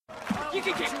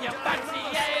You can kick your fancy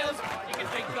ales, you can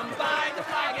drink them by the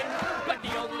flagon, but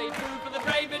the only food for the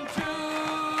brave and true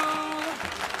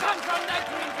comes from the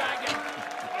Green Dragon.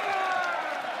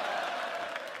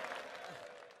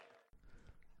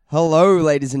 Hello,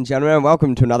 ladies and gentlemen, and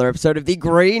welcome to another episode of the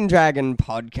Green Dragon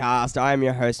podcast. I am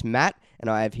your host, Matt, and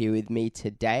I have here with me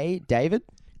today David,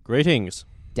 Greetings.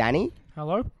 Danny,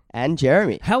 Hello. and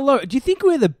Jeremy. Hello. Do you think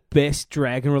we're the best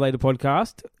dragon-related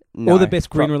podcast? No, Or the best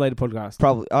green-related podcast?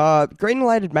 Probably.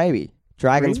 Green-related, maybe.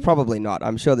 Dragons, Green? probably not.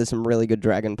 I'm sure there's some really good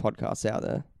dragon podcasts out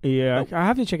there. Yeah, I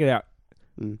have to check it out.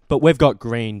 But we've got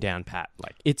green down pat.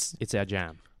 Like it's our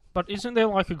jam. But isn't there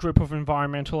like a group of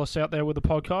environmentalists out there with a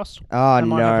podcast? Oh, They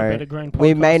might have a no. better green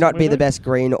We podcast may than not we be the do. best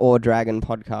green or dragon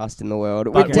podcast in the world.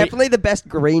 But We're definitely the best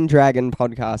green dragon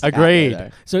podcast Agreed. out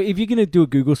there, So if you're going to do a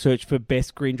Google search for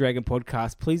best Green Dragon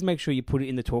podcast, please make sure you put it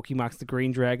in the talking marks, the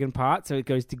Green Dragon part, so it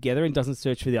goes together and doesn't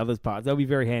search for the others parts. That'll be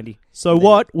very handy. So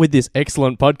what, with this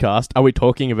excellent podcast, are we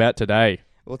talking about today?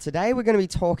 Well, today we're going to be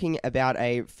talking about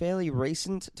a fairly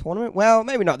recent tournament. Well,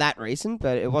 maybe not that recent,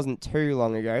 but it wasn't too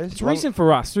long ago. It's recent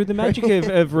for us, through the magic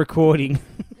of recording.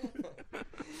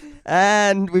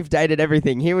 And we've dated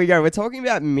everything. Here we go. We're talking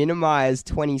about Minimize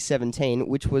 2017,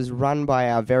 which was run by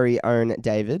our very own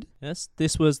David. Yes,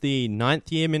 this was the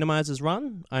 9th year Minimizers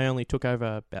run. I only took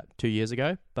over about 2 years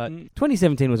ago. But,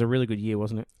 2017 was a really good year,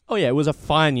 wasn't it? oh yeah, it was a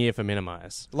fine year for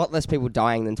Minimize. A lot less people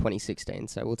dying than 2016,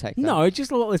 so we'll take that. No, just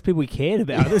a lot less people we cared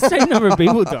about. The same number of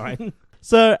people dying.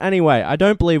 So anyway, I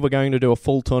don't believe we're going to do a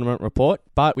full tournament report,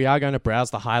 but we are going to browse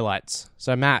the highlights.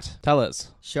 So Matt, tell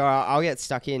us. Sure, I'll get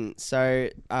stuck in. So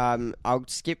I'll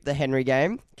skip the Henry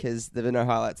game because there were no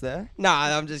highlights there. No,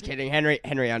 I'm just kidding. Henry,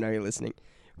 I know you're listening.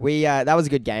 That was a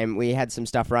good game. We had some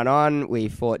stuff run on. We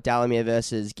fought Dalamir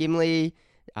versus Gimli.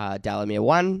 Dalamir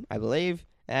won, I believe.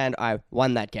 And I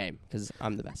won that game because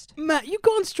I'm the best. Matt, you've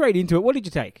gone straight into it. What did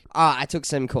you take? I took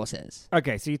some Corsairs.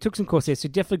 Okay, so you took some Corsairs, so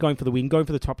definitely going for the win, going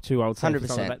for the top two, I would say. 100%. for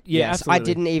something like that. Yes, absolutely. I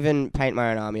didn't even paint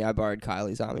my own army. I borrowed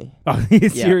Kylie's army. Oh, Yeah.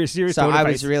 serious. So tournament I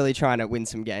face. was really trying to win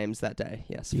some games that day.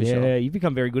 Yes, for Yeah, sure. you've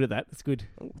become very good at that. That's good.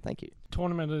 Oh, thank you.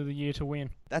 Tournament of the year to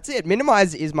win. That's it.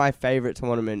 Minimize is my favorite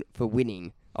tournament for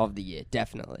winning of the year,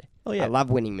 definitely. Oh yeah. I love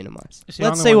winning Minimize. It's the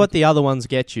Let's only see one- what the other ones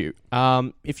get you.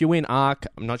 If you win Arc,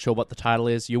 I'm not sure what the title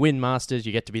is. You win Masters,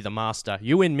 you get to be the Master.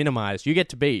 You win Minimize, you get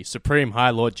to be Supreme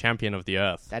High Lord Champion of the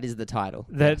Earth. That is the title.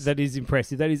 That is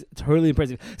impressive. That is totally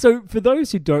impressive. So, for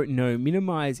those who don't know,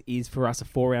 Minimize is for us a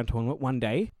 4-round tournament. One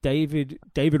day, David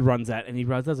runs that, and he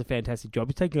does a fantastic job.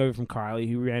 He's taking over from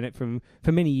Kylie, who ran it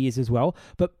for many years as well.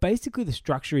 But basically, the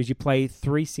structure is you play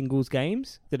 3 singles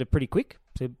games that are pretty quick,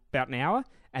 so about an hour.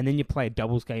 And then you play a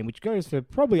doubles game, which goes for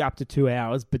probably up to 2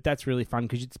 hours, but that's really fun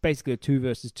because it's basically a 2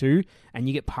 versus 2, and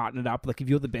you get partnered up. Like, if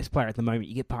you're the best player at the moment,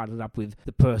 you get partnered up with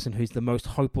the person who's the most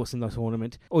hopeless in the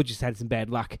tournament, or just had some bad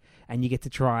luck, and you get to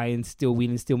try and still win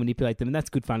and still manipulate them, and that's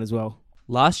good fun as well.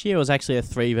 Last year was actually a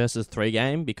 3 versus 3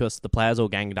 game because the players all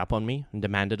ganged up on me and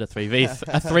demanded a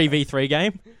 3v3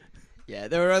 game. Yeah,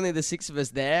 there were only the 6 of us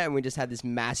there, and we just had this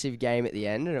massive game at the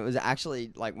end, and it was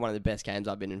actually like one of the best games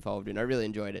I've been involved in. I really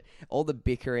enjoyed it. All the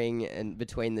bickering and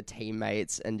between the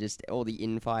teammates and just all the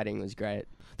infighting was great.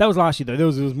 That was last year, though. There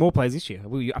was more players this year.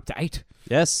 We were up to 8.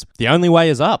 Yes, the only way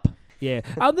is up. Yeah.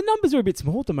 The numbers are a bit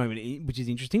small at the moment, which is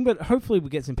interesting, but hopefully we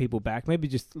get some people back. Maybe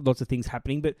just lots of things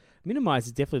happening, but Minimize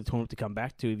is definitely the tournament to come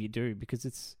back to if you do, because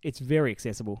it's very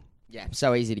accessible. Yeah,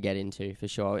 so easy to get into, for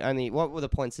sure. What were the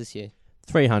points this year?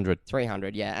 300.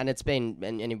 300, yeah. And it's been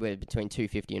anywhere between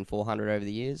 250 and 400 over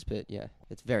the years, but yeah,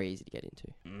 it's very easy to get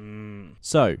into.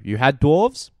 So, you had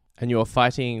dwarves, and you were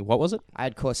fighting, what was it? I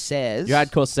had Corsairs. You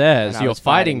had Corsairs, and I you were was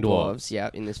fighting dwarves.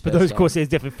 Yeah, in this But first those game. Corsairs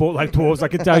definitely fought like dwarves, I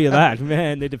can tell you that.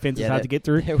 Man, their defense is Yeah, hard to get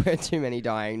through. There were too many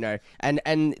dying, no.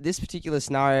 And this particular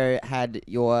scenario had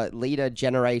your leader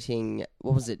generating,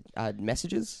 what was it,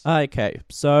 messages? Okay,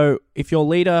 so if your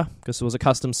leader, because it was a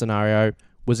custom scenario,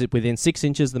 was it within 6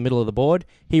 inches of the middle of the board,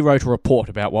 he wrote a report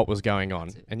about what was going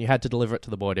on, and you had to deliver it to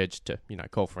the board edge to,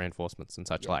 call for reinforcements and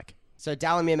such like. So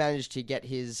Dalamir managed to get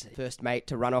his first mate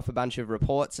to run off a bunch of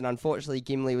reports, and unfortunately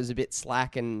Gimli was a bit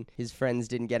slack and his friends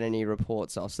didn't get any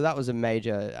reports off. So that was a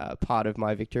major part of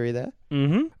my victory there.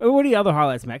 Mm-hmm. What are the other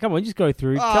highlights, Matt? Come on, just go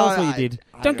through. Tell us what you did.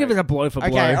 Don't give us a blow for blow.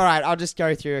 Okay, all right, I'll just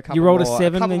go through a couple You rolled more, a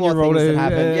 7, couple then more you rolled things a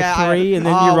that happened. 3, and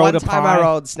then you rolled one a time pie. I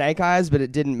rolled Snake Eyes, but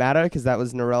it didn't matter because that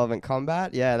was an irrelevant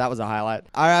combat. Yeah, that was a highlight.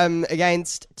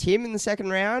 Against Tim in the second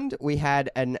round, we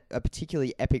had a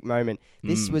particularly epic moment.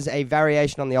 This was a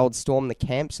variation on the old Storm the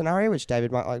Camp scenario, which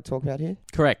David might like to talk about here.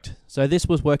 Correct. So this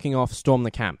was working off Storm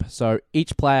the Camp. So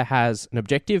each player has an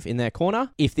objective in their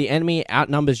corner. If the enemy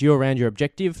outnumbers you around your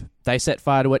objective They set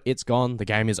fire to it, it's gone, the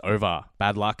game is over.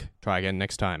 Bad luck, try again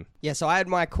next time. Yeah, so I had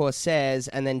my Corsairs,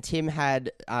 and then Tim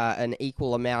had an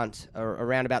equal amount, or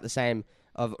around about the same,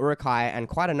 of Uruk-hai, and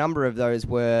quite a number of those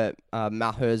were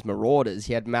Malher's Marauders.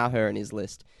 He had Malher in his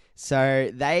list. So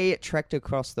they trekked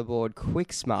across the board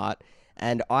quick smart,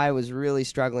 and I was really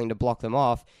struggling to block them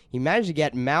off. He managed to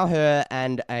get Malher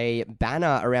and a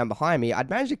banner around behind me. I'd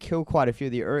managed to kill quite a few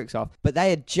of the Uruks off, but they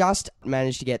had just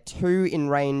managed to get 2 in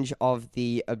range of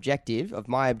the objective, of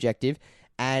my objective,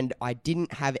 and I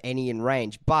didn't have any in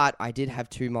range, but I did have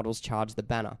 2 models charge the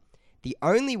banner. The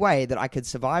only way that I could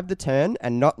survive the turn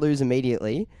and not lose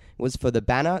immediately was for the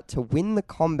banner to win the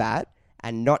combat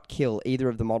and not kill either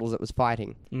of the models it was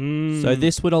fighting. So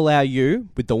this would allow you,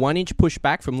 with the 1 inch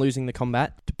pushback from losing the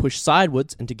combat, to push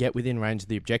sidewards and to get within range of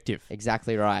the objective.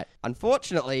 Exactly right.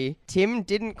 Unfortunately, Tim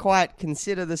didn't quite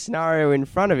consider the scenario in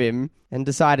front of him and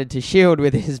decided to shield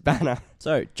with his banner.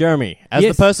 So, Jeremy, as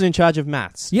Yes. the person in charge of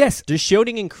maths, Yes. does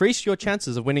shielding increase your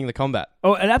chances of winning the combat?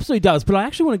 Oh, it absolutely does. But I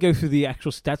actually want to go through the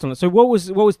actual stats on it. So what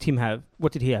was Tim have?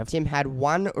 What did he have? Tim had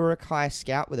 1 Uruk-hai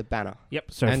scout with a banner. Yep.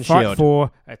 So And fight shield.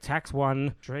 4, attacks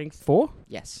 1, strength 4,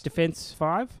 Yes. defense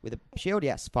 5. With a shield,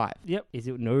 yes, 5. Yep. Is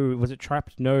it no? Was it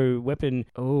trapped? No weapon.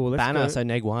 Oh, let's Banner, go. so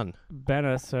neg 1.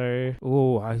 Banner. So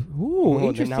the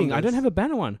interesting. I don't numbers. have a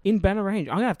banner one in banner range.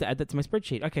 I'm gonna have to add that to my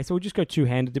spreadsheet. Okay, so we'll just go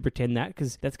 2-handed to pretend that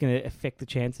because that's gonna affect the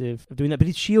chance of doing that. But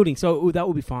it's shielding, so that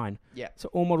will be fine. Yeah. So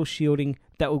all model shielding,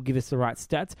 that will give us the right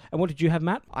stats. And what did you have,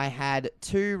 Matt? I had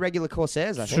 2 regular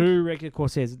Corsairs, I think. 2 regular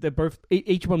Corsairs. They're both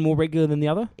each one more regular than the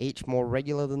other. Each more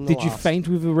regular than the Did you last. faint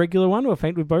with a regular one or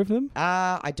faint with both of them?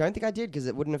 I don't think I did because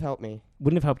it wouldn't have helped me.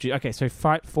 Wouldn't have helped you. Okay, so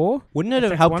fight 4. Wouldn't it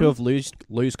have Effect helped 1? to have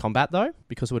lose combat, though?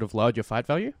 Because it would have lowered your fight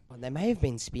value? Well, they may have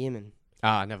been spearmen.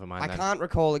 Ah, never mind I then. can't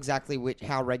recall exactly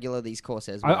how regular these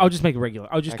Corsairs were. I'll just make it regular.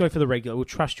 I'll just Okay. go for the regular. We'll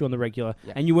trust you on the regular.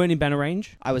 Yeah. And you weren't in banner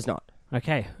range? I was not.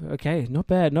 Okay, not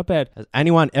bad. Has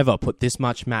anyone ever put this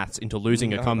much maths into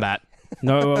losing a No. combat?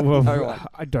 No, well, No one.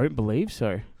 I don't believe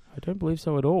so. I don't believe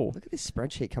so at all. Look at this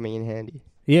spreadsheet coming in handy.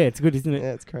 Yeah, it's good, isn't it?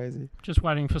 Yeah, it's crazy. Just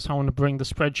waiting for someone to bring the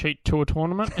spreadsheet to a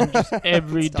tournament and just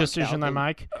every Start decision they counting.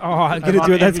 make. Oh, I'm They gonna run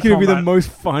do it. That's every gonna be the combat. most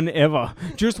fun ever.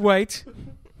 Just wait.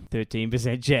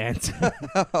 13% chance.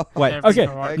 Wait, Every Okay,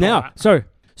 combat. now,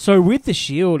 so with the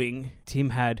shielding, Tim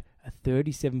had a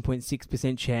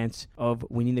 37.6% chance of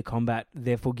winning the combat,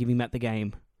 therefore giving Matt the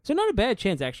game. So not a bad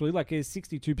chance, actually. Like a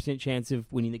 62% chance of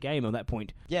winning the game on that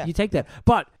point. Yeah. You take that.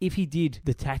 But if he did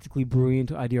the tactically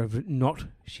brilliant idea of not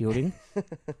shielding,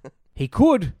 he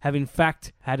could have, in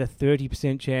fact, had a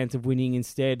 30% chance of winning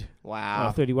instead.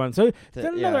 Wow. 31. So Th-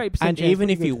 another yeah. 8% and chance. even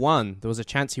Pretty if he good. won, there was a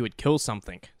chance he would kill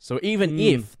something. So even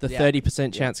Mm. if the Yeah.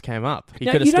 30% chance came up, he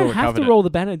Now, could have you still don't have recovered to it. roll the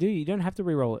banner, do you? You don't have to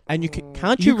re-roll it. And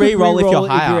can't you could re-roll if re-roll you're it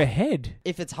higher? if you're ahead.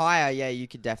 If it's higher, yeah, you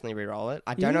could definitely re-roll it.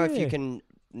 I don't know if Yeah. you can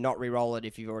not re-roll it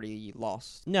if you've already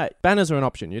lost. No, banners are an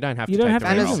option. You don't have You to don't take have the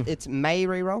to re-roll. Banners, it's may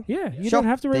re-roll. Yeah, you Sure. don't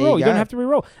have to There re-roll. you You don't go. have to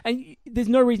re-roll. And there's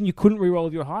no reason you couldn't re-roll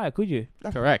if you're higher, could you?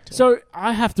 Correct. So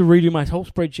I have to redo my whole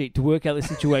spreadsheet to work out the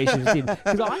situation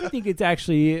because I think it's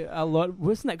actually a lot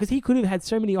worse than that because he could have had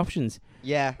so many options.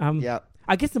 Yeah. Yeah.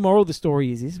 I guess the moral of the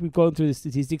story is this. We've gone through the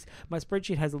statistics. My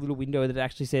spreadsheet has a little window that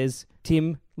actually says,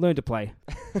 Tim, learn to play.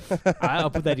 I'll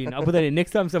put that in.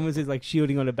 Next time someone says like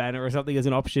shielding on a banner or something as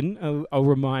an option, I'll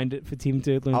remind it for Tim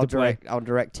to learn to play. I'll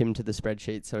direct Tim to the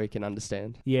spreadsheet so he can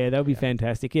understand. Yeah, that would be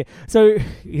fantastic. Yeah. So,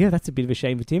 yeah, that's a bit of a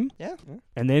shame for Tim. Yeah.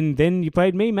 And then you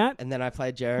played me, Matt, And then I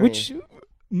played Jeremy. which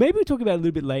maybe we'll talk about a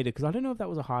little bit later because I don't know if that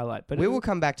was a highlight. But we will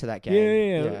come back to that game.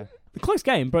 Yeah. A close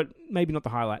game, but maybe not the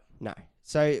highlight. No.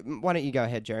 So why don't you go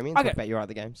ahead, Jeremy, and Okay. talk about your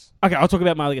other games? Okay, I'll talk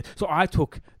about my other game. So I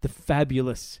took the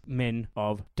fabulous men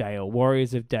of Dale,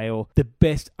 Warriors of Dale, the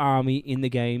best army in the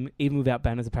game, even without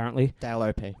banners, apparently. Dale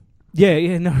OP.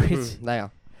 Yeah, no, it's They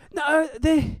are. no,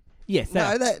 they're yes,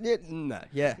 No,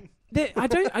 yeah. I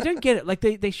don't get it. Like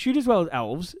they shoot as well as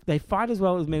elves, they fight as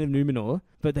well as men of Numenor,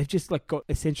 but they've just like got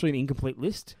essentially an incomplete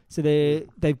list. So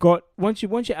they've got once you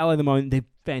ally them on, they're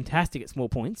fantastic at small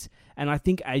points. And I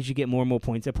think as you get more and more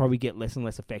points, they probably get less and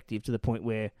less effective to the point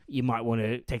where you might want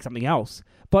to take something else.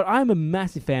 But I'm a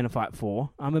massive fan of Fight 4.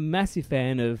 I'm a massive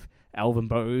fan of Elven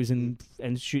Bows and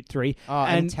Shoot 3. Oh,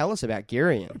 and tell us about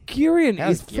Girion. Girion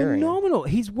How's is Girion? phenomenal.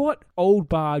 He's what Old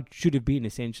Bard should have been,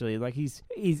 essentially. Like he's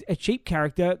a cheap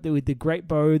character with the great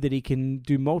bow that he can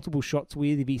do multiple shots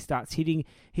with. If he starts hitting,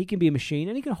 he can be a machine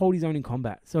and he can hold his own in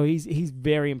combat. So he's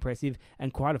very impressive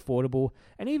and quite affordable.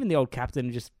 And even the old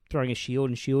captain just throwing a shield,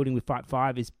 and shielding with Fight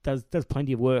 5 does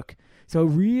plenty of work. So a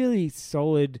really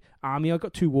solid army. I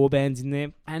got 2 warbands in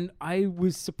there, and I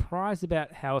was surprised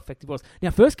about how effective it was.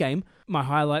 Now, first game, my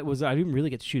highlight was I didn't really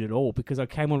get to shoot at all because I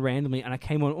came on randomly, and I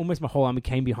came on, almost my whole army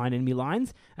came behind enemy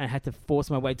lines, and I had to force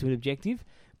my way to an objective.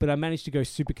 But I managed to go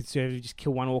super conservative, just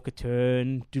kill 1 orc a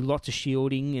turn, do lots of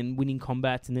shielding and winning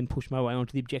combats, and then push my way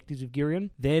onto the objectives with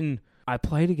Girion. Then I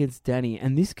played against Danny,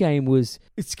 and this game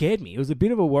it scared me. It was a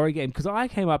bit of a worry game because I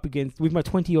came up against, with my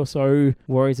 20 or so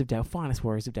Warriors of Dale, finest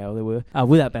Warriors of Dale there were,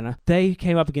 without banner. They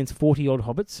came up against 40 odd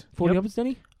hobbits. 40 hobbits,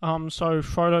 Danny? So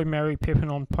Frodo, Merry, Pippin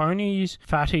on ponies,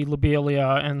 Fatty,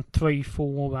 Lobelia, and 3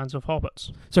 full warbands of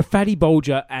hobbits. So Fatty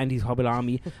Bolger and his hobbit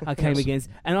army I came against,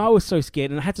 and I was so scared,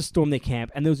 and I had to storm their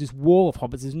camp, and there was this wall of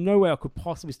hobbits. There's no way I could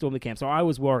possibly storm the camp, so I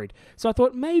was worried. So I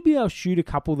thought maybe I'll shoot a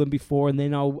couple of them before, and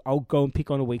then I'll go and pick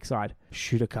on a weak side.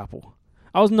 Shoot a couple.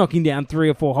 I was knocking down 3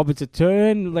 or 4 hobbits a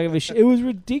turn. It was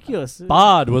ridiculous.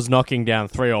 Bard was knocking down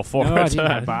 3 or 4 No, a I didn't have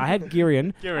turn. Bard. I had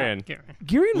Girion. Girion.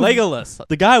 Girion was Legolas,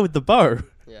 the guy with the bow.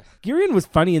 Girion was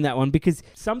funny in that one because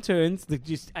some turns,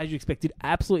 just as you expected,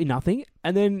 absolutely nothing,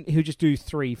 and then he'll just do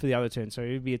 3 for the other turn. So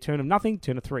it would be a turn of nothing,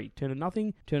 turn of 3, turn of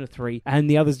nothing, turn of 3, and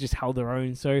the others just held their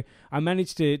own. So I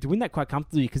managed to win that quite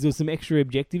comfortably because there was some extra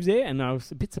objectives there, and I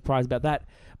was a bit surprised about that.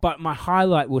 But my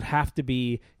highlight would have to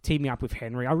be teaming up with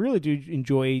Henry. I really do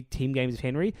enjoy team games with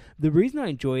Henry. The reason I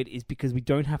enjoy it is because we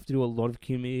don't have to do a lot of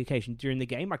communication during the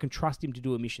game. I can trust him to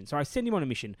do a mission. So I send him on a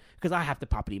mission because I have to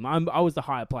puppet him. I was the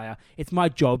higher player. It's my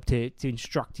job to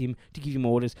instruct him, to give him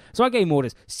orders. So I gave him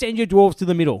orders. Send your dwarves to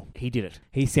the middle. He did it.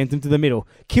 He sent them to the middle.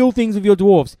 Kill things with your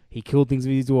dwarves. He killed things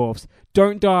with his dwarves.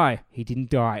 Don't die. He didn't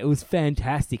die. It was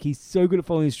fantastic. He's so good at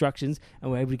following instructions,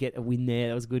 and we're able to get a win there.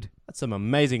 That was good. That's some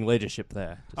amazing leadership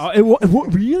there. It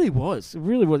really was. It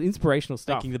really was inspirational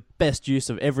stuff. Making the best use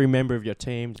of every member of your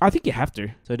team. I think you have to.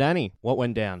 So, Danny, what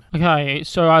went down? Okay,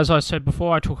 so as I said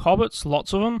before, I took hobbits,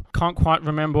 lots of them. Can't quite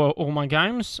remember all my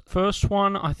games. First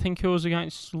one, I think it was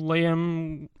against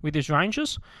Liam with his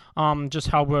rangers. Just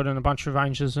Halberd and a bunch of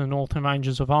rangers and Northern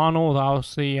Rangers of Arnold. I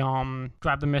was the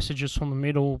grab the messages from the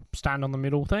middle, stand on the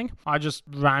middle thing. I just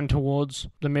ran towards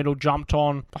the middle, jumped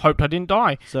on, hoped I didn't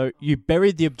die. So, you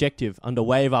buried the objective under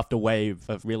wave after wave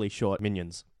of really short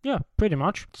minions. Yeah, pretty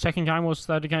much. Second game was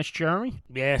that against Jeremy.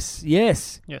 Yes.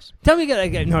 Tell me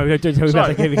again. No, don't tell me about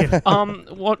that game again.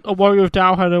 What a Warrior of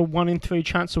Dow had a 1 in 3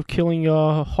 chance of killing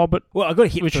a hobbit. Well, I got a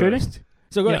hit with first. shooting.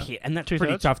 So I got a hit, and that's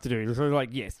pretty 2/3. tough to do. So,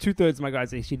 yes, 2/3 of my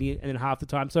guys are shooting it, and then half the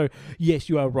time. So, yes,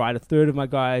 you are right. 1/3 of my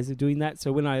guys are doing that.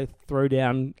 So when I throw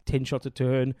down 10 shots a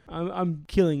turn, I'm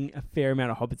killing a fair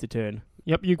amount of hobbits a turn.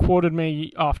 Yep, you quartered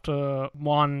me after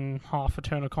 1/2 a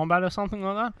turn of combat or something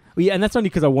like that. Well, yeah, and that's only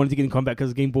because I wanted to get in combat because I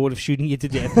was getting bored of shooting you to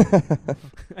death.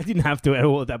 I didn't have to at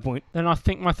all at that point. Then I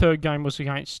think my third game was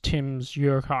against Tim's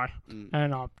Urukai,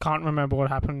 and I can't remember what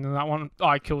happened in that one.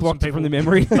 I killed Blocked some people from the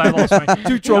memory. They lost me.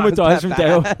 Too traumatized from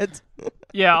Dale.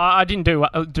 Yeah, I didn't do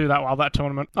that well that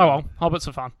tournament. Oh well, hobbits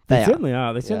are fun. They certainly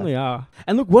are. They certainly are.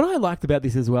 And look, what I liked about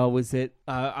this as well was that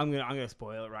I'm gonna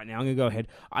spoil it right now. I'm gonna go ahead.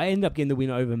 I ended up getting the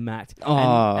win over Matt.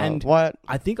 And what?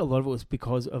 I think a lot of it was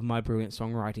because of my brilliant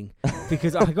songwriting.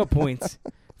 Because I got points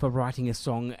for writing a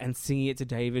song and singing it to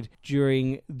David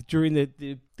during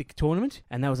the tournament,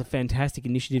 and that was a fantastic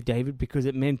initiative, David, because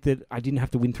it meant that I didn't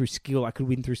have to win through skill. I could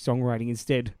win through songwriting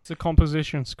instead. It's a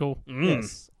composition school.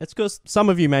 Yes. It's because some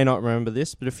of you may not remember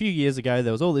this, but a few years ago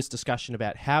there was all this discussion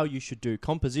about how you should do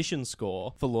composition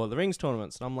score for Lord of the Rings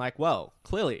tournaments. And I'm like, well,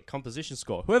 clearly composition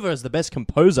score. Whoever has the best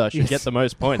composer should get the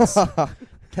most points. Are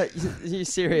you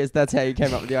serious? That's how you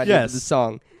came up with the idea of the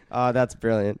song? Oh, that's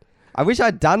brilliant. I wish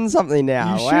I'd done something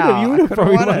now. You should have. You would have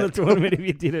probably won the tournament if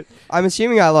you did it. I'm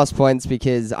assuming I lost points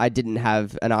because I didn't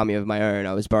have an army of my own.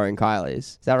 I was borrowing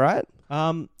Kylie's. Is that right?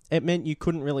 It meant you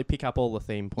couldn't really pick up all the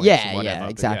theme points. and whatever,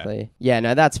 exactly. Yeah,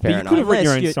 no, that's fair But you enough. could have written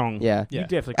your own Unless song. Yeah. You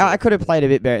definitely could. I could have played a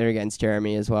bit better against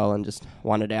Jeremy as well and just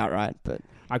won it outright, but...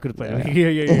 I could have played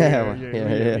Yeah.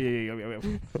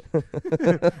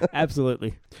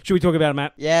 Absolutely. Should we talk about it,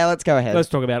 Matt? Yeah, let's go ahead. Let's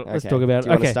talk about it. Let's Okay. talk about it. Do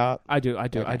you want to Okay. start? I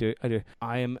do.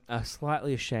 I am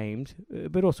slightly ashamed,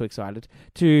 but also excited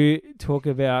to talk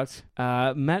about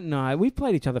Matt and I. We've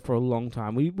played each other for a long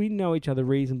time. We know each other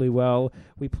reasonably well.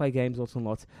 We play games lots and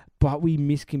lots, but we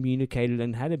miscommunicated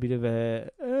and had a bit of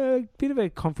a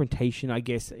confrontation, I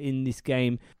guess, in this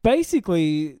game.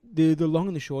 Basically, the long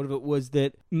and the short of it was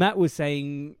that Matt was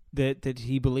saying that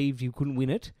he believed you couldn't win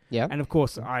it. Yeah. And of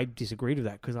course, I disagreed with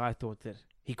that because I thought that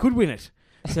he could win it.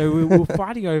 So we were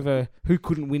fighting over who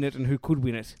couldn't win it and who could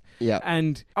win it. Yeah.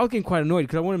 And I was getting quite annoyed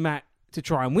because I wanted Matt to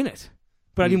try and win it.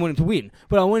 But I didn't want him to win.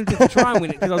 But I wanted him to try and win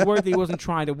it because I was worried that he wasn't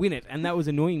trying to win it. And that was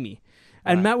annoying me.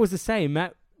 And Matt was the same.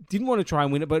 Matt didn't want to try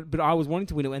and win it, but I was wanting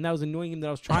to win it, and that was annoying him that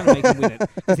I was trying to make him win it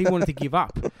because he wanted to give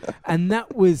up. And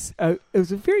that was it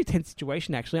was a very tense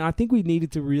situation, actually. And I think we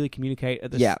needed to really communicate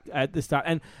at the start.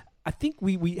 And I think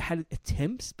we had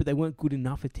attempts, but they weren't good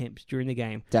enough attempts during the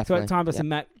game. Definitely. So at times I said,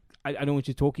 Matt, I don't want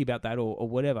you talking about that or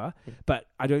whatever, but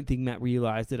I don't think Matt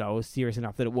realised that I was serious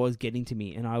enough that it was getting to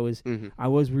me, and I was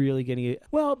really getting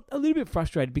a little bit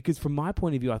frustrated because from my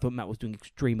point of view, I thought Matt was doing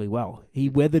extremely well. He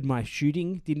weathered my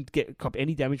shooting, didn't cop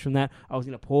any damage from that. I was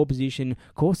in a poor position.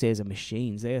 Corsairs are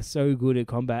machines; they are so good at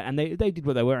combat, and they did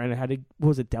what they were. And I had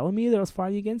was it Delamere that I was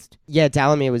fighting against? Yeah,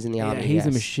 Delamere was in the army. He's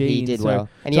a machine. He did well,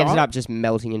 and he ended up just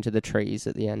melting into the trees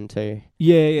at the end too.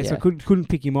 Yeah. So I couldn't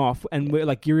pick him off, and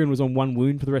Girion was on one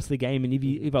wound for the rest of the game, and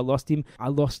if I lost him, I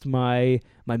lost my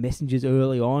messengers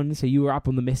early on. So you were up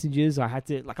on the messengers. I had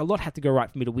to a lot had to go right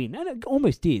for me to win, and it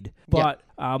almost did. But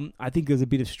I think there's a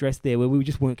bit of stress there where we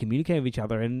just weren't communicating with each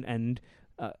other, and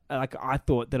I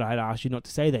thought that I had asked you not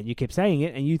to say that. You kept saying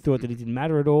it, and you thought that it didn't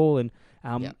matter at all, and.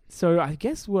 So I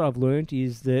guess what I've learned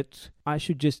is that I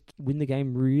should just win the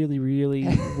game really, really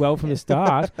well from the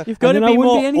start. You've got to be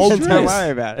more obvious. Don't worry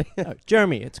about it. No,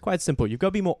 Jeremy, it's quite simple. You've got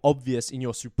to be more obvious in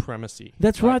your supremacy.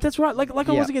 That's right. Like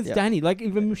I was against Danny. Like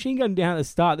if a machine gun down at the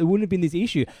start, there wouldn't have been this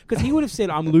issue because he would have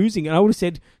said I'm losing, and I would have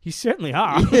said you certainly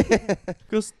are.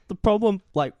 Because the problem,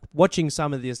 like watching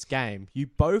some of this game, you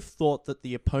both thought that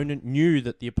the opponent knew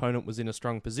that the opponent was in a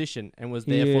strong position and was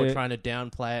therefore trying to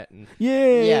downplay it. And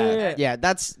Yeah.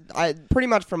 That's pretty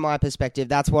much from my perspective.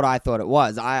 That's what I thought it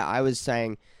was. I was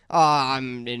saying,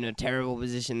 I'm in a terrible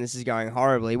position. This is going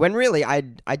horribly. When really, I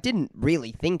didn't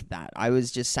really think that. I was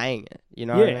just saying it. You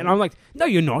know. Yeah, and I'm like, no,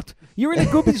 you're not. You're in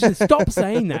a good position. Stop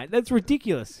saying that. That's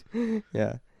ridiculous.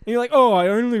 Yeah. And you're like, I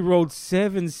only rolled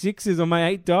 7 6s on my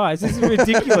 8 dice. This is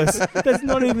ridiculous. That's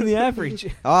not even the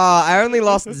average. I only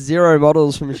lost 0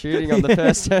 models from shooting on the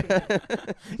first turn.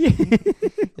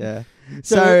 Yeah.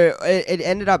 So it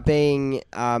ended up being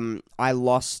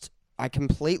I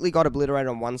completely got obliterated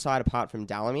on one side apart from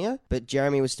Delamere, but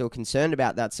Jeremy was still concerned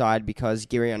about that side because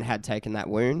Girion had taken that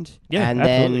wound. Yeah, and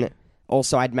absolutely. Then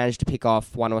also I'd managed to pick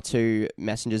off 1 or 2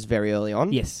 messengers very early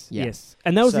on. Yes.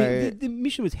 And that was the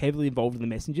mission was heavily involved in the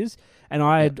messengers, and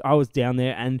I was down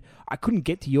there and I couldn't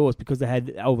get to yours because they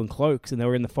had elven cloaks and they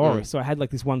were in the forest. So I had like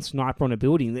this one sniper on a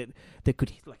building that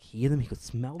could like hear them, he could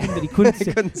smell them, but he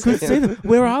couldn't see them.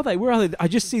 Where are they? I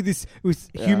just see this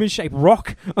human-shaped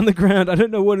rock on the ground. I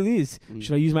don't know what it is.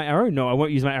 Should I use my arrow? No, I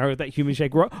won't use my arrow with that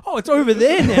human-shaped rock. Oh, it's over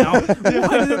there now.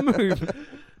 Why did it move?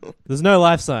 There's no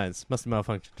life signs. Must have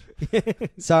malfunctioned.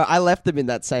 So I left them in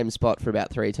that same spot for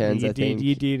about 3 turns, I think.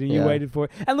 You did, and you waited for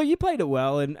it. And look, you played it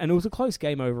well, and it was a close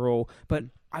game overall, but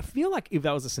I feel like if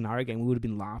that was a scenario game, we would have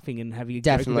been laughing and having a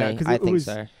joke about it. I think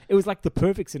so. It was like the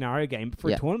perfect scenario game. But for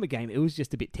a tournament game, it was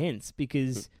just a bit tense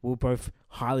because we were both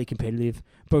highly competitive,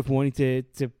 both wanting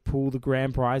to pull the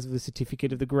grand prize of the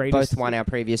certificate of the greatest. Both won our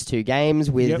previous 2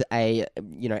 games with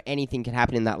anything could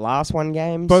happen in that last one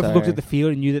game. Both looked at the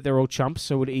field and knew that they're all chumps,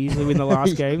 so would easily win the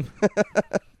last game.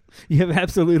 Yeah,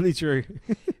 absolutely true.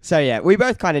 So yeah, we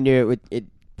both kind of knew it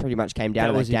pretty much came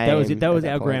down to that game. That was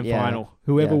our grand final.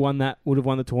 Whoever won that would have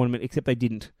won the tournament, except they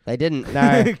didn't. They didn't,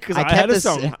 no. Because I had a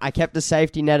song. I kept a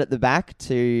safety net at the back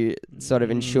to sort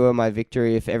of ensure my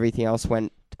victory if everything else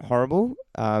went horrible.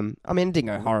 I mean, it didn't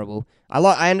go horrible.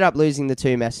 I ended up losing the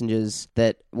 2 messengers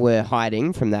that were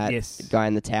hiding from that guy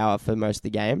in the tower for most of the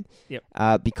game.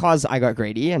 Yep. Because I got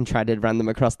greedy and tried to run them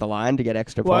across the line to get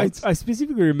extra points. I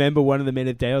specifically remember one of the men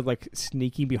of Dale like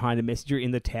sneaking behind a messenger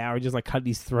in the tower and just like cutting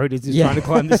his throat as he's trying to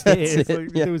climb the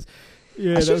stairs.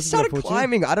 I should have started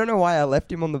climbing. I don't know why I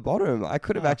left him on the bottom. I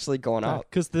could have actually gone up.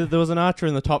 Because there was an archer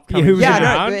in the top coming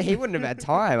but he wouldn't have had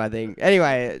time, I think.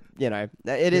 Anyway,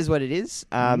 it is what it is.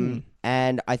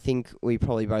 And I think we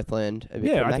probably both learned a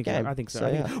bit from that game. I think so.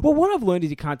 Well, what I've learned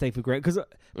is you can't take for granted, because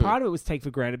part of it was take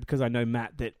for granted because I know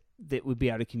Matt that would be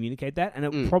able to communicate that, and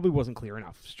it probably wasn't clear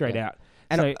enough straight out.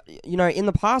 And, in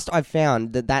the past, I've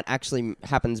found that actually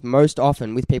happens most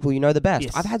often with people you know the best.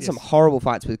 Yes, I've had some horrible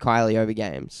fights with Kylie over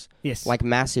games. Yes. Like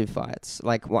massive fights.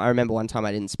 Like, I remember one time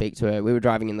I didn't speak to her. We were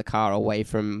driving in the car away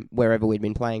from wherever we'd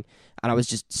been playing, and I was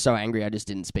just so angry I just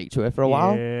didn't speak to her for a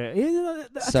while. Yeah, I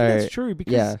think that's true,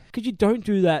 because you don't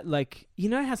do that, like, you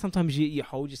know how sometimes you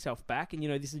hold yourself back and,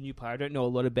 this is a new player, I don't know a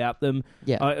lot about them.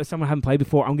 Yeah. Someone I haven't played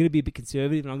before, I'm going to be a bit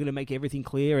conservative and I'm going to make everything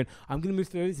clear and I'm going to move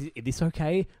through. Is this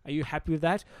okay? Are you happy with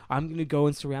that? I'm going to go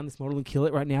and surround this model and kill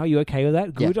it right now. Are you okay with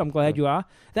that? Good, I'm glad you are.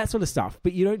 That sort of stuff.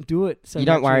 But you don't do it so you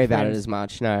don't worry about it as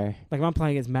much, no. Like if I'm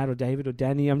playing against Matt or David or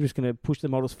Danny, I'm just going to push the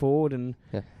models forward and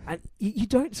you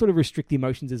don't sort of restrict the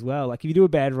emotions as well. Like if you do a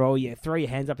bad roll, throw your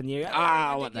hands up in the air.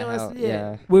 what the ridiculous. hell?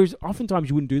 Yeah. Whereas oftentimes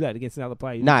you wouldn't do that against another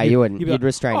player. No, you wouldn't. You'd be You'd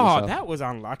restrain oh, yourself. that was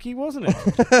unlucky, wasn't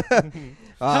it?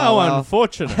 How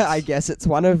unfortunate. I guess it's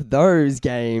one of those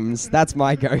games. That's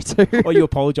my go-to. Or you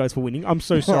apologise for winning. I'm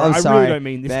so sorry. I'm I sorry. really don't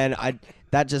mean this. Man,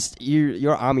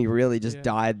 your army really just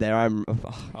died there. I'm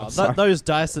sorry. Those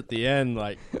dice at the end,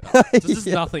 like, there's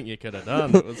Yeah. nothing you could have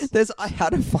done. It was, I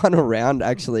had a final round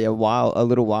actually a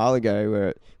little while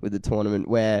ago with the tournament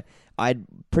where I'd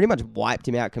pretty much wiped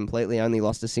him out completely, only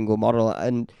lost a single model,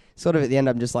 and sort of at the end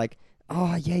I'm just like,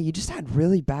 oh yeah, you just had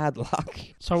really bad luck.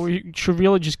 So we should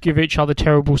really just give each other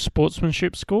terrible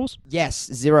sportsmanship scores. Yes,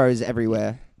 zeros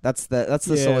everywhere. That's the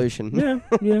solution. Yeah,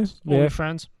 yeah, All your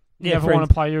friends. Yeah, Never friends. want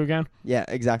to play you again. Yeah,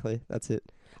 exactly. That's it.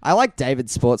 I like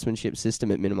David's sportsmanship system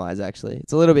at Minimize, actually.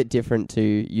 It's a little bit different to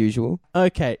usual.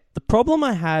 okay, the problem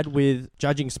I had with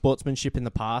judging sportsmanship in the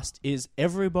past is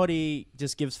everybody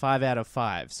just gives 5 out of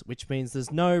 5s, which means there's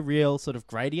no real sort of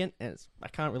gradient, and I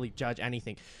can't really judge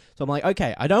anything. So I'm like,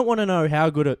 okay, I don't want to know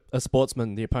how good a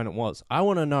sportsman the opponent was. I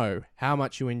want to know how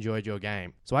much you enjoyed your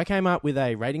game. So I came up with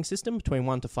a rating system between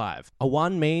 1 to 5. A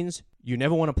 1 means you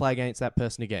never want to play against that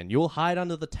person again. You will hide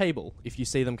under the table if you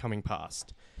see them coming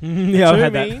past. yeah. I've 2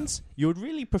 had that. means you would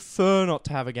really prefer not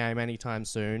to have a game anytime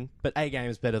soon, but a game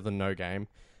is better than no game.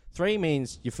 3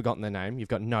 means you've forgotten their name. You've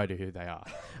got no idea who they are.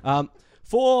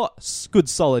 4, good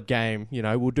solid game. You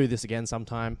know, we'll do this again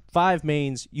sometime. 5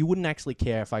 means you wouldn't actually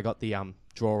care if I got the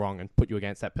draw wrong and put you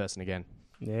against that person again.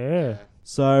 Yeah.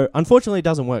 So, unfortunately, it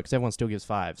doesn't work because everyone still gives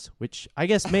 5s, which I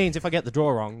guess means if I get the draw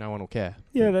wrong, no one will care.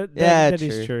 Yeah, that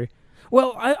is true.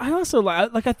 Well, I also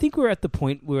like I think we're at the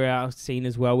point where our scene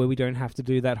as well where we don't have to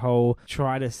do that whole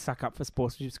try to suck up for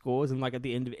sportsmanship scores and like at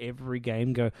the end of every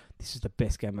game go, this is the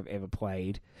best game I've ever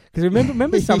played. Because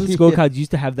remember some of the scorecards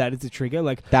used to have that as a trigger,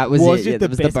 like That was was it. it the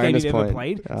was best the game bonus you've ever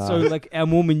point. played? So like our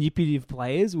more manipulative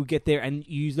players will get there and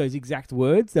use those exact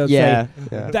words. They'll yeah.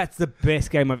 say, that's the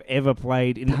best game I've ever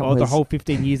played in the whole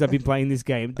 15 years I've been playing this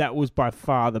game. That was by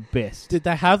far the best. Did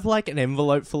they have like an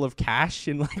envelope full of cash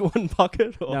in like one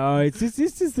pocket? Or? No, it's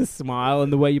just the smile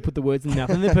and the way you put the words in the mouth.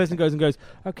 And the person goes,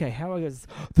 okay, how I guess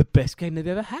the best game they've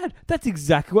ever had. That's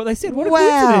exactly what they said. What a Wow,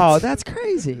 coincidence. that's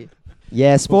crazy.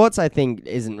 Yeah, sports I think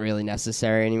isn't really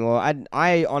necessary anymore.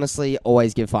 I honestly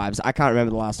always give 5s. I can't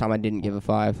remember the last time I didn't give a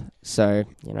 5. So,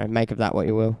 make of that what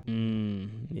you will.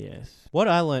 Yes. What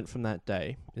I learnt from that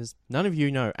day is none of you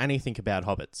know anything about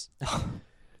hobbits.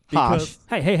 Harsh.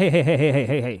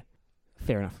 Hey.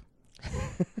 Fair enough.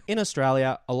 In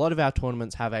Australia, a lot of our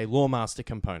tournaments have a lore master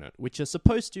component, which is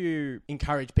supposed to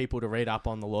encourage people to read up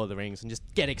on the Lord of the Rings and just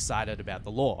get excited about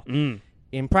the lore.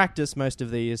 In practice, most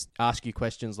of these ask you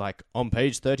questions like, on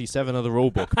page 37 of the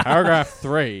rulebook, paragraph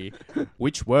 3,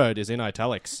 which word is in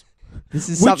italics? This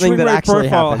is Which something that ring rate actually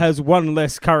profile happened. has one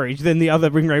less courage than the other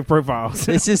ring rate profiles?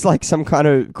 This is like some kind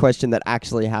of question that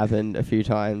actually happened a few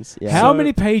times. Yeah. How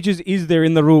many pages is there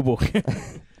in the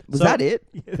rulebook? Was So- that it?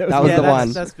 that That was the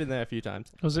one. That's been there a few times.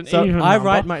 Was it So even I number?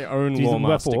 write my own Jesus, lore what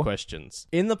master for? questions.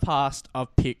 In the past,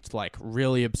 I've picked like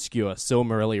really obscure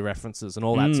Silmarillion references and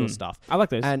all that sort of stuff. I like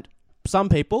those. And some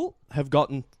people have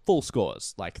gotten full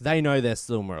scores. Like, they know their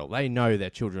Silmaril. They know they're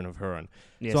Children of Huron.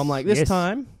 Yes. So I'm like, this Yes.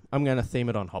 time, I'm going to theme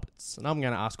it on hobbits. And I'm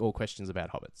going to ask all questions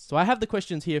about hobbits. So I have the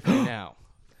questions here for you now.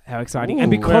 How exciting. Ooh,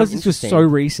 and because well, this was so interesting.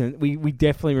 recent, we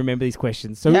definitely remember these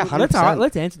questions. So Yeah, let's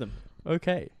 100%. answer them.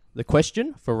 Okay. The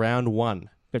question for round 1.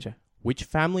 Gotcha. Which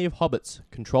family of hobbits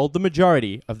controlled the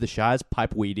majority of the Shire's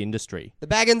pipeweed industry? The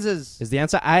Bagginses. Is the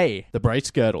answer A, the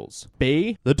Bracegirdles,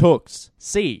 B, the Tooks,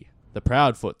 C, the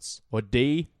Proudfoots, or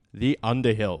D, the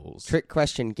Underhills? Trick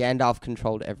question. Gandalf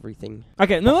controlled everything.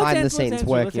 Okay, no, Behind the let's scenes answer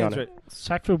working let's on answer it.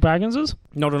 Sackville Bagginses?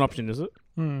 Not an option, is it?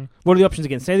 Hmm. What are the options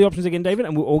again? Say the options again, David,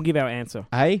 and we'll all give our answer.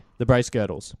 A, the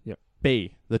Bracegirdles, Yep.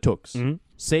 B, the Tooks, Mm-hmm.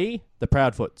 C, the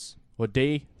Proudfoots, or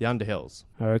D, the Underhills?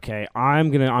 Okay,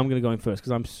 I'm gonna go in first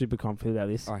because I'm super confident about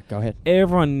this. All right, go ahead.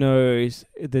 Everyone knows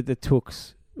that the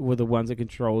Tooks were the ones that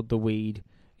controlled the weed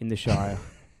in the Shire.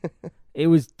 It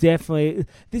was definitely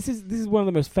this is one of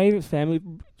the most favourite family,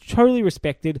 totally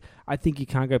respected. I think you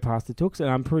can't go past the Tooks, and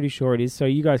I'm pretty sure it is. So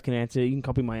you guys can answer. You can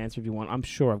copy my answer if you want. I'm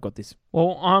sure I've got this.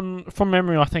 Well, from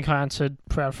memory, I think I answered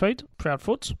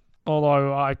Proudfoots.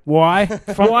 Although Why?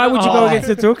 Why would you go Oh. against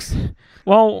the Tooks?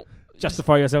 well,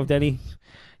 Justify yourself, Danny.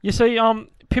 you see,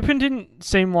 Pippin didn't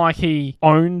seem like he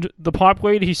owned the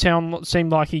pipeweed. He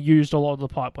seemed like he used a lot of the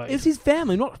pipeweed. It's his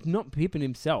family, not Pippin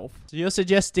himself. So you're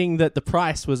suggesting that the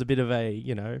price was a bit of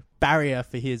a, barrier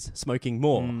for his smoking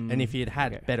more, and if he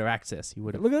had Okay. better access, he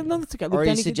would have. Look, no, that's okay. Look, Or are you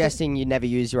Danny, suggesting you never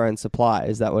use your own supply?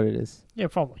 Is that what it is? Yeah,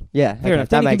 probably. Yeah. Fair enough.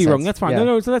 That Danny can makes be wrong. sense. That's fine. Yeah.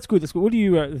 No, so that's good. That's good. What do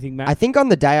you think, Matt? I think on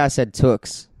the day I said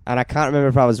Tooks, And I can't remember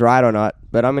if I was right or not,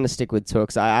 but I'm going to stick with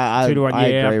Tooks. I 2-1. I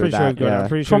Yeah, I'm agree pretty with sure that. I've got it. I'm Yeah.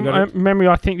 pretty sure From I've got it. memory,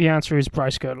 I think the answer is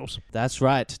brace girdles. That's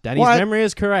right. Danny's What? memory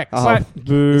is correct. Oh. What?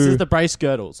 Boo. This is the brace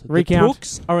girdles. Recount. The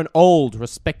Tooks are an old,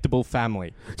 respectable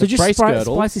family. So The just brace girdles.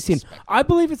 splice this in. I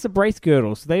believe it's the brace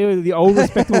girdles. They are the old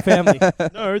respectable family.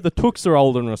 No, the Tooks are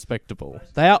old and respectable.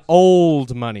 They are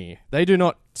old money. They do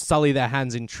not sully their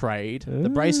hands in trade. The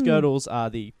brace girdles are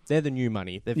they're the new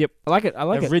money. They've, Yep, I like it. I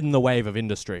like they've it. ridden the wave of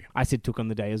industry. I said took on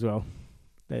the day as well.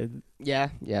 Yeah.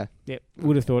 Yep,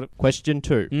 would have thought it. Question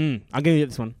 2. I'm going to get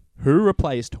this one. Who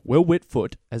replaced Will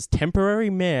Whitfoot as temporary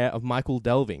mayor of Michael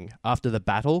Delving after the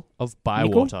Battle of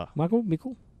Bywater?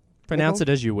 Michael? Pronounce it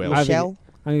as you will. Michelle?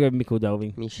 I'm going to go Michael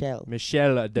Delving. Michelle.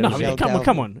 Michel No, Delving.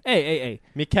 come on. Hey.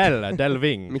 Michel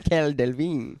Delving. Michael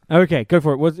Delving. Okay, go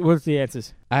for it. What's the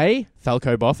answers? A.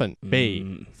 Falco Boffin.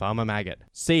 B. Farmer Maggot.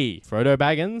 C. Frodo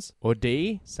Baggins. Or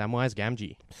D. Samwise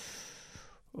Gamgee.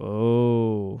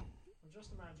 Oh.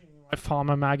 Like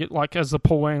Farmer Maggot, like as the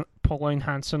Pauline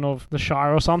Hanson of the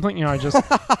Shire or something. You know, just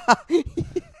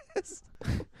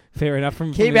Fair enough.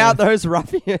 Keep out those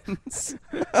ruffians.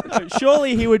 No,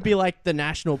 surely he would be like the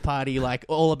National Party, like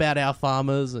all about our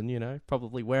farmers and,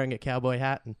 probably wearing a cowboy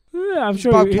hat. And, Yeah, I'm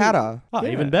sure. Bob Catter. oh,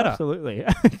 Yeah, even better. Absolutely.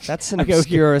 That's an Okay,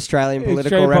 obscure Australian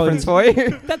political Australian reference for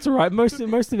you. That's all right. Most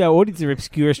of our audience are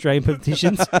obscure Australian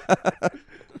politicians.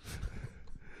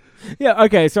 Yeah,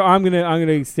 okay, so I'm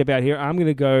gonna step out here. I'm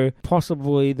gonna go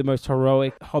possibly the most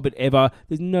heroic Hobbit ever.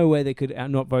 There's no way they could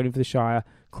not vote him for the Shire.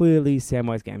 Clearly,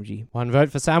 Samwise Gamgee. One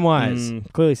vote for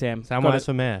Samwise. Clearly, Sam. Got Samwise it.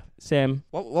 for mayor. Sam.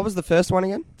 What was the first one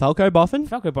again? Falco Boffin?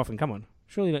 Falco Boffin, come on.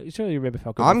 Surely you remember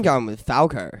Falco I'm Boffin. going with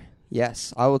Falco.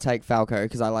 Yes, I will take Falco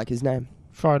because I like his name.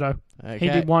 Frodo. Okay. He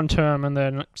did one term and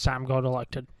then Sam got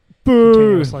elected Boo!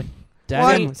 continuously.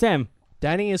 Sam.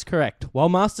 Danny is correct. While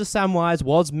Master Samwise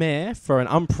was mayor for an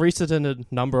unprecedented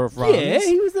number of runs, Yeah,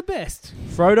 he was the best.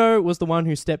 Frodo was the one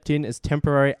who stepped in as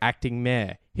temporary acting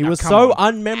mayor. He was come so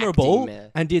Acting unmemorable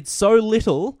mayor. and did so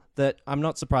little that I'm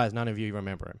not surprised none of you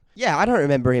remember him. Yeah, I don't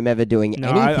remember him ever doing No,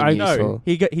 anything I No, useful.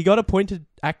 he got appointed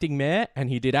acting mayor and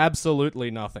he did absolutely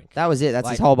nothing. That was it. That's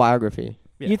his Like- whole biography.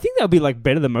 Yeah. You'd think that would be like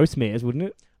better than most mayors, wouldn't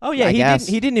it? Oh yeah, I guess.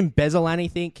 he didn't embezzle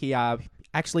anything.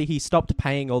 He stopped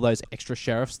paying all those extra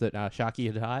sheriffs that Sharky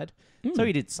had hired. So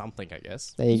he did something, I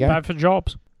guess. There you go. Bad for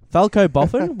jobs. Falco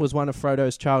Boffin was one of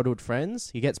Frodo's childhood friends.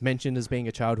 He gets mentioned as being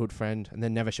a childhood friend and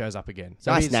then never shows up again.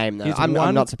 So Nice his- name, though. his I'm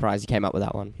one- not surprised he came up with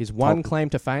that one. His one Top. claim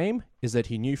to fame is that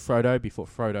he knew Frodo before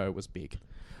Frodo was big.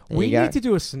 There We you go. need to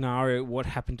do a scenario. What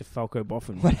happened to Falco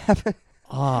Boffin? What happened?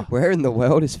 Ah, Where in the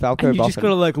world is Falco And you just Boffin?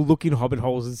 gotta like look in hobbit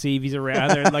holes and see if he's around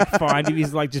there and like find if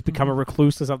he's like just become a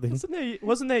recluse or something.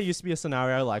 wasn't there used to be a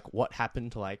scenario like what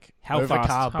happened to like How fast?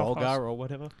 Overcar How Bolgar fast? or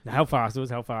whatever? How fast? It was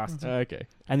how fast. Okay.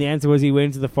 And the answer was he went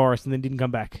into the forest and then didn't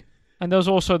come back. And there was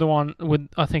also the one with,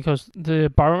 I think it was the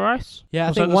burrow race. Yeah, I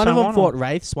Was think that the one of same them one, or- fought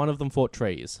wraiths, one of them fought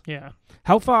trees. Yeah.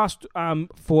 How fast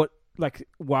fought like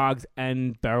wargs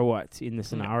and barrow-wights in the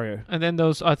scenario? And then there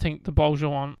was, I think, the Bulgar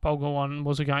one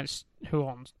was against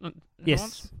Huons.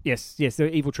 Yes, they're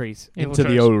evil trees. Into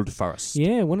the old forest.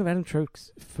 Yeah, one of Adam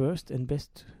Troke's first and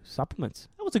best supplements.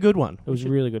 That was a good one. It was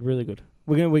really good, really good.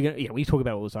 We're gonna yeah, we talk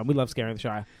about it all the time. We love scaring the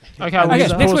Shire. Okay, Okay, we'll next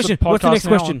just pause question. the What's the podcast next now.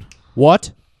 question?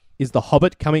 What is the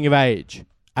Hobbit coming of age?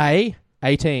 A,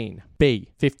 18. B,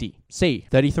 50. C,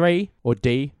 33. Or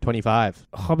D, 25.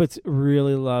 Hobbits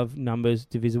really love numbers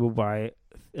divisible by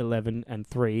 11 and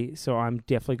 3, so I'm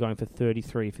definitely going for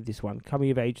 33 for this one.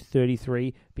 Coming of age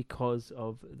 33 because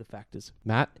of the factors.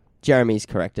 Matt? Jeremy's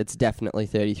correct. It's definitely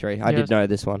 33. I Yes. did know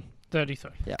this one.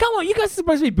 33. Come on, you guys are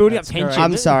supposed to be building That's up tension. correct.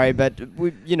 I'm sorry, but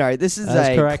this is That's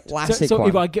a correct. classic So one.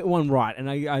 if I get one right and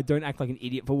I don't act like an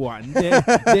idiot for one,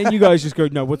 then you guys just go,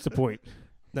 no, what's the point?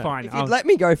 No. Fine. If you'd let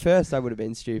me go first, I would have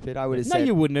been stupid. I would have No, said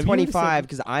you wouldn't have. You would've 25 said-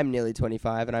 because I'm nearly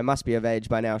 25 and I must be of age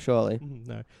by now, surely.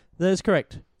 No. That is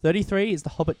correct. 33 is the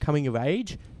Hobbit coming of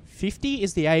age. 50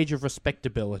 is the age of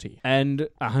respectability. And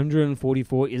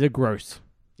 144 is a gross.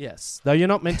 Yes. Though you're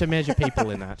not meant to measure people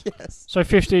in that. Yes. So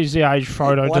 50 is the age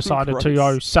Frodo One decided to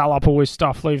gross. sell up all his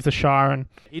stuff, leave the Shire, and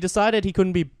He decided he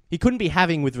couldn't be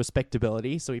having with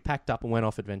respectability, so he packed up and went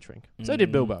off adventuring. So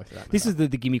did Bilbo. for that This matter. is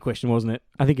the gimme question, wasn't it?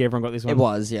 I think everyone got this one. It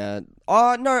was, yeah.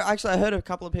 Oh, no, actually, I heard a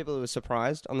couple of people who were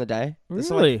surprised on the day.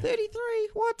 It's Really? Like, 33?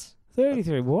 What?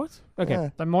 33, what? Okay. Yeah.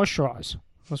 they moisturise.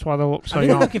 That's why they look so I think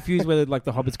I young. got confused whether like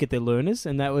the hobbits get their learners,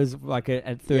 and that was like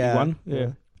at 31. Yeah.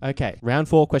 Okay, round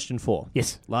 4, question 4.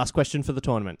 Yes. Last question for the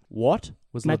tournament. What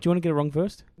was Matt, do you want to get it wrong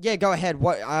first? Yeah, go ahead.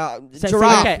 What? Say-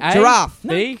 Giraffe. okay, A? Giraffe.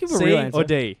 No, B, give a real C, answer. or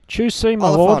D? Choose C, my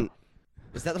lord. Oliphant.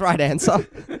 Is that the right answer?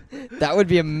 That would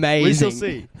be amazing. We shall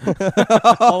see.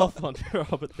 Oliphant,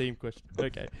 Hobbit theme question.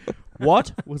 Okay.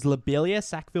 What was Lobelia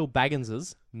Sackville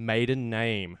Baggins's maiden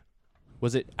name?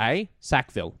 Was it A,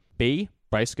 Sackville, B,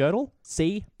 Bracegirdle,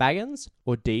 C, Baggins,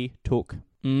 or D, Took?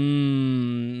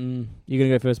 You're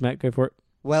going to go first, Matt. Go for it.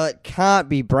 Well, it can't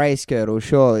be Bracegirdle,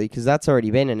 surely, because that's already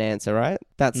been an answer, right?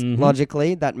 That's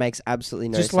logically, that makes absolutely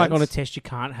no sense. Just like on a test, you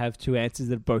can't have two answers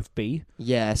that both be.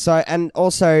 Yeah, so, and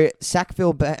also,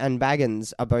 Sackville and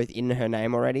Baggins are both in her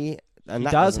name already. And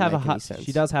She does have a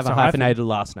hyphenated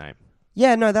last name.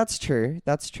 Yeah, no, that's true.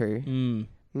 That's true.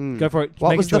 Go for it. What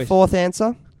Make a was the choice. fourth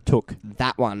answer? Took.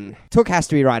 That one. Took has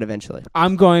to be right eventually.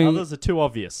 I'm going Others are too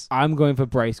obvious. for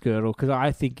Bracegirdle because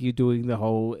I think you're doing the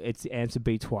whole it's answer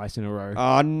B twice in a row.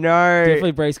 Oh, no.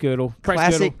 Definitely Bracegirdle.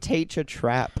 Classic teacher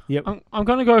trap. Yep. I'm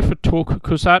going to go for Took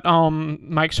because that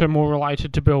makes her more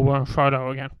related to Bilbo and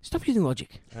Frodo again. Stop using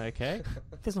logic. Okay.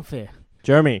 That's not fair.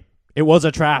 Jeremy, it was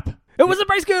a trap. It was the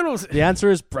Bracegirdles. The answer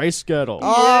is Bracegirdle.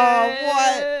 Oh,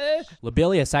 what?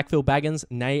 Lobelia Sackville Baggins,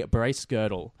 née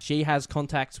Bracegirdle. She has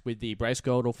contacts with the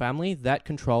Bracegirdle family that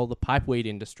control the pipeweed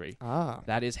industry.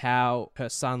 That is how her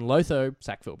son Lotho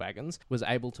Sackville Baggins was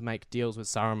able to make deals with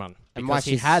Saruman. And why Because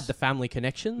he she's- had the family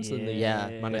connections and the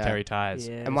Yeah. monetary ties.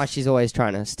 Yeah. And why she's always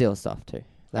trying to steal stuff, too.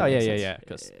 That Oh, yeah, makes yeah, sense. yeah.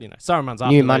 Because, Saruman's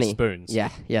after New those money. spoons. Yeah,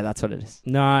 that's what it is.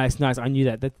 Nice. I knew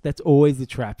that. That's always the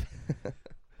trap.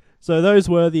 So those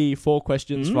were the 4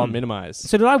 questions from Minimise.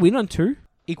 So did I win on 2?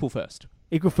 Equal first.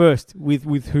 Equal first.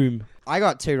 With whom? I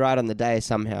got 2 right on the day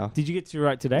somehow. Did you get 2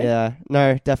 right today? Yeah.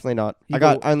 No, definitely not. You I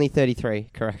got got- only 33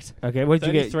 correct. Okay, what did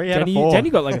you get? 33 out of Danny, 4. Danny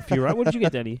got like a few right. What did you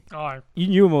get, Danny? Oh, You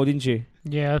knew them all, didn't you?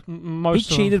 yeah, He most of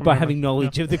them cheated from by memory. having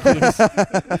knowledge of the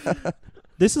quiz.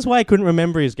 This is why he couldn't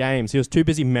remember his games. He was too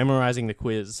busy memorizing the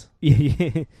quiz.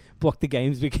 yeah. Block the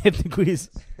games, but kept the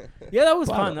quiz. Yeah, that was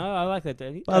fun. No, I like that,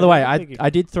 Danny. By the way, Thank you. I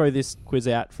did throw this quiz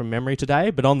out from memory today,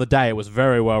 but on the day it was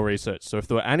very well researched. So if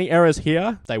there were any errors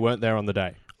here, they weren't there on the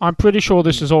day. I'm pretty sure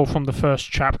this is all from the first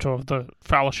chapter of the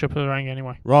Fellowship of the Ring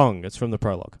anyway. Wrong. It's from the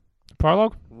prologue.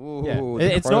 Prologue? Ooh, Yeah.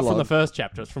 the It's not from the prologue. first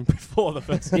chapter. It's from before the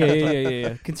first yeah, chapter.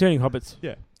 yeah. Concerning hobbits.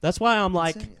 Yeah. That's why I'm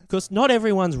like, because not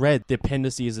everyone's read the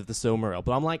appendices of the Silmaril,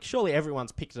 but I'm like, surely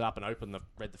everyone's picked it up and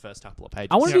read the first couple of pages.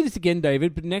 I want to do this again,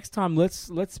 David, but next time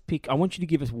let's pick. I want you to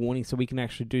give us warning so we can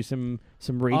actually do some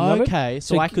reading of it. Okay,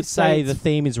 so So I you could say say it's- the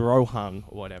theme is Rohan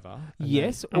or whatever. and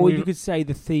Yes, And or we- you could say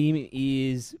the theme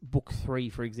is book 3,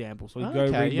 for example. So we go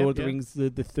Okay, read yep, Lord of the yep. Rings,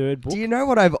 the third book. Do you know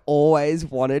what I've always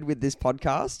wanted with this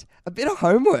podcast? A bit of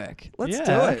homework. Let's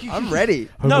Yeah. do it. I'm ready.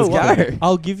 then- No, Let's go.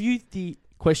 I'll give you the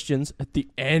questions at the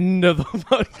end of the Oh,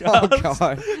 podcast.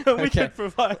 God. and we Okay. can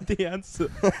provide the answer.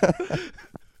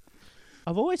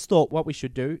 I've always thought what we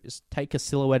should do is take a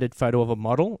silhouetted photo of a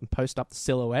model and post up the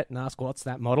silhouette and ask what's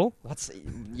that model.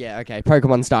 Yeah, okay.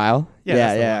 Pokemon style. Yeah, Yeah,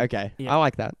 that's the one. okay. Yeah. I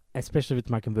like that. Especially if it's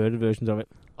my converted versions of it.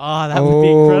 Oh, that would be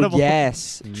incredible.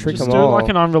 Yes. Trick Just them do all. like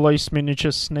an unreleased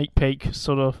miniature sneak peek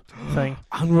sort of thing.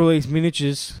 Unreleased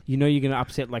miniatures. You know you're going to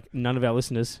upset like none of our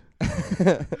listeners.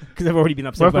 Because they've already been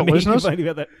upset Worth by it, me listeners? complaining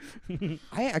about that.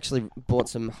 I actually bought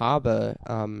some Harbour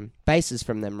bases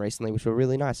from them recently, which were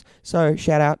really nice. So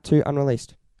shout out to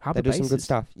Unreleased. Harbour They do some good bases.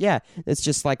 stuff. Yeah, it's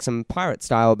just like some pirate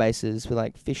style bases with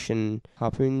like fish and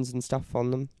harpoons and stuff on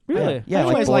them. Really? Yeah, I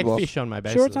like always like boardwalk. fish on my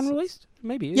bases. Sure it's unreleased?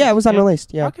 Maybe. Yeah, it was Yeah.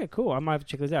 unreleased. Yeah. Okay, cool. I might have to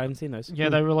check those out. I haven't seen those. Yeah,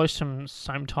 they released them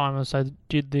same time as they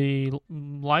did the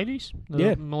ladies. The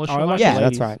Yeah. militia Oh, I like ladies. Yeah, ladies.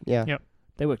 that's right. Yeah. Yep.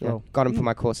 They worked Yeah. well. Got them for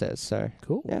my Corsairs. So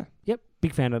Cool. yeah. Yep.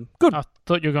 Big fan of them. Good. I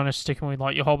thought you were going to stick 'em with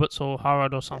like your hobbits or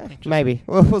Harrod or something. Just Maybe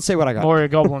we'll see what I got. Warrior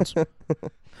goblins.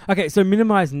 Okay, so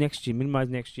minimize next year. Minimize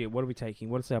next year. What are we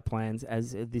taking? What's our plans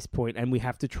as at this point? And we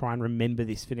have to try and remember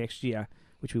this for next year,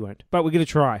 which we won't. But we're going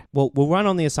to try. Well, we'll run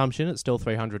on the assumption it's still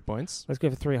 300 points. Let's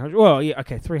go for 300. Well, yeah,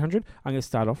 okay, 300. I'm going to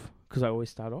start off, because I always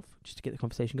start off, just to get the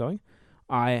conversation going.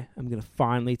 I am going to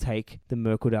finally take the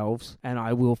Mirkwood Elves, and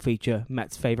I will feature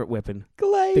Matt's favourite weapon,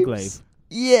 Glaives. the glaive.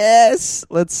 Yes.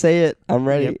 Let's see it. I'm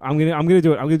ready. Yep, I'm gonna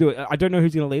do it. I'm gonna do it. I don't know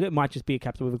who's gonna lead it. It might just be a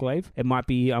captain with a glaive. It might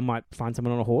be I might find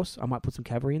someone on a horse. I might put some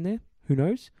cavalry in there. Who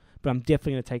knows? But I'm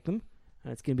definitely gonna take them.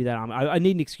 And it's gonna be that army. I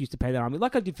need an excuse to pay that army,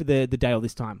 like I did for the Dale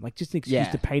this time. Like just an excuse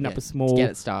to paint up a small. To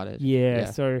get it started. Yeah,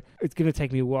 so it's going to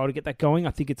take me a while to get that going. I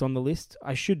think it's on the list.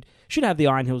 I should have the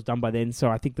Iron Hills done by then,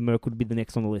 so I think the Merc would be the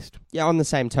next on the list. Yeah, on the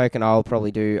same token, I'll probably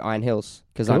do Iron Hills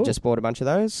because Cool. I've just bought a bunch of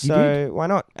those. You So why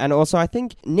not? And also, I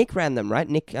think Nick ran them, right?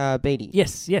 Nick Beatty.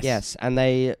 Yes. Yes, and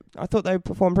I thought they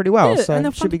performed pretty well. Yeah, so and they're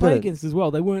it fun should to be play good. against as well.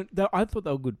 I thought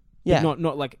they were good. Yeah, But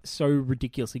not like so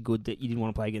ridiculously good that you didn't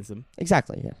want to play against them.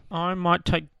 exactly. Yeah. I might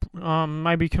take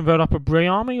maybe convert up a Bree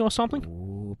army or something.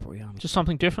 Ooh, Bree Army. Just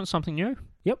something different, something new.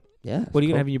 Yeah. What are you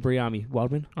going to have in your Bree Army?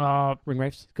 Wildmen? Uh, Ring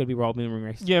Wraiths? It's got to be Wildmen and Ring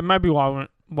Wraiths. yeah, maybe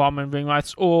wildman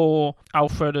ringwraiths, or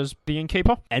Alfred as the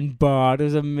innkeeper. And Bard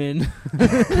as a min.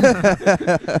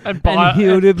 And And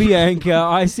Hilda Bianca.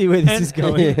 I see where this is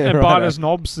going. Yeah. and right. Bard as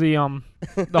Nobs, the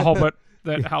Hobbit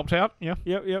that helped out. Yeah.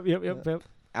 Yep.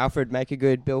 Alfred, make a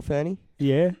good Bill Fernie.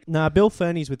 Yeah. Nah, Bill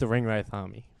Fernie's with the Ringwraith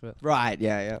army. But Right,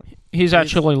 yeah. He's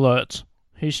actually Lurtz.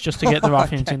 He's just to get the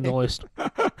ruffians in the list.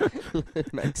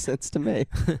 Makes sense to me.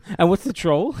 And what's the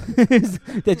troll?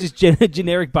 They're just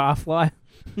generic barfly.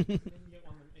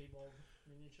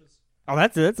 Oh,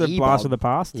 that's a E-Bob. blast from the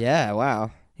past. Yeah,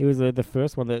 wow. He was the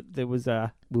first one that was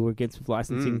we were against with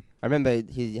licensing. I remember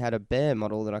he had a bear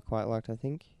model that I quite liked, I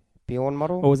think. Bjorn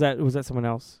model? Or was that someone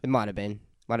else? It might have been.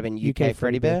 Might have been UK UK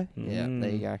Freddy Bear. Freddy Bear. Yeah, there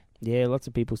you go. Yeah, lots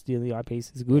of people steal the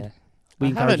IPs. It's good. Yeah. We I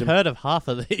encourage haven't them. heard of half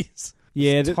of these.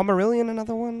 Yeah, Tom Aurelian,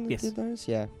 another one that Yes. did those?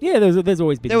 Yeah. yeah. There's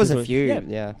always been. There was there's a always- few, Yeah,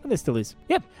 yeah. there still is.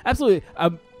 Yep, absolutely.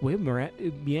 We're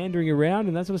meandering around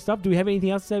and that sort of stuff. Do we have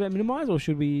anything else to say about Minimize, or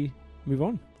should we move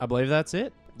on? I believe that's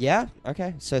it. Yeah,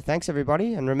 okay. So thanks,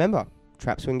 everybody. And remember,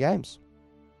 traps win games.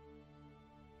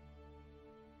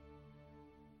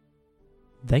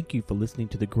 Thank you for listening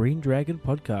to the Green Dragon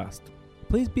Podcast.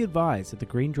 Please be advised that the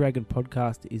Green Dragon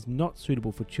Podcast is not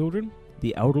suitable for children,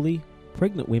 the elderly,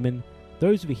 pregnant women,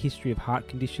 those with a history of heart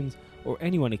conditions, or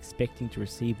anyone expecting to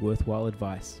receive worthwhile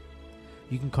advice.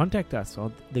 You can contact us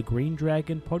on the Green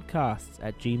Dragon Podcasts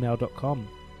at gmail.com.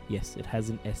 Yes, it has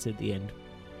an S at the end.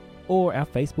 Or our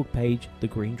Facebook page, The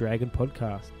Green Dragon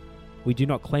Podcast. We do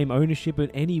not claim ownership of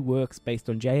any works based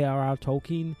on J.R.R.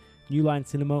 Tolkien, New Line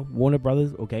Cinema, Warner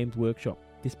Brothers, or Games Workshop.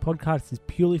 This podcast is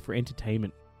purely for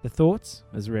entertainment. The thoughts,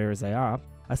 as rare as they are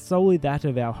solely that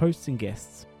of our hosts and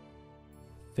guests.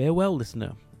 Farewell,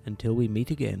 listener, until we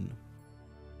meet again.